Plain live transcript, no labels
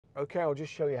Okay, I'll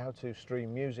just show you how to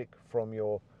stream music from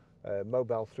your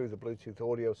mobile through the Bluetooth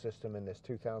audio system in this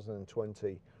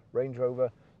 2020 Range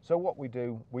Rover. So what we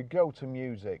do, we go to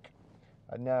music,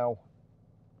 and now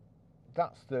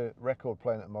that's the record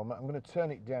playing at the moment. I'm going to turn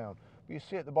it down, but you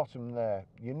see at the bottom there,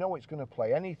 you know it's going to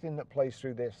play anything that plays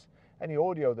through this, any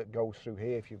audio that goes through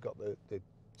here. If you've got the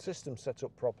system set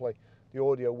up properly, the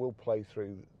audio will play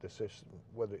through the system,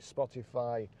 whether it's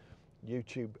Spotify,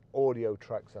 YouTube audio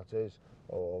tracks, that is,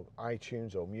 or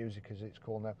iTunes or music as it's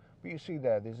called now. But you see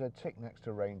there's a tick next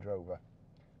to Range Rover.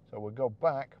 So we'll go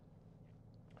back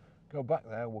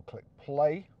there, we'll click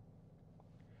play.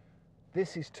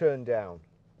 This is turned down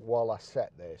while I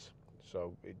set this,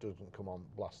 so it doesn't come on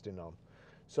blasting on.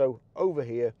 So over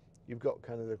here, you've got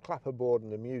kind of the clapperboard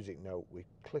and the music note. We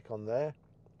click on there.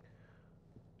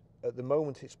 At the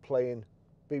moment it's playing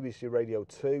BBC Radio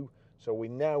 2, so we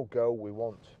now we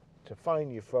want to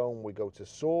find your phone, we go to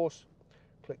source,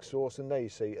 click source, and there you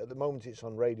see, at the moment it's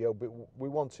on radio, but we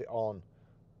want it on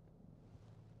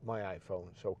my iPhone,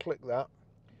 so click that.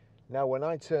 Now when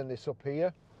I turn this up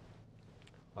here,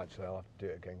 actually I'll have to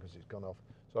do it again because it's gone off,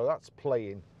 so that's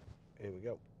playing, here we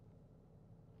go.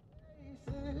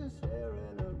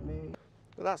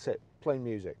 But that's it, playing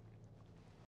music.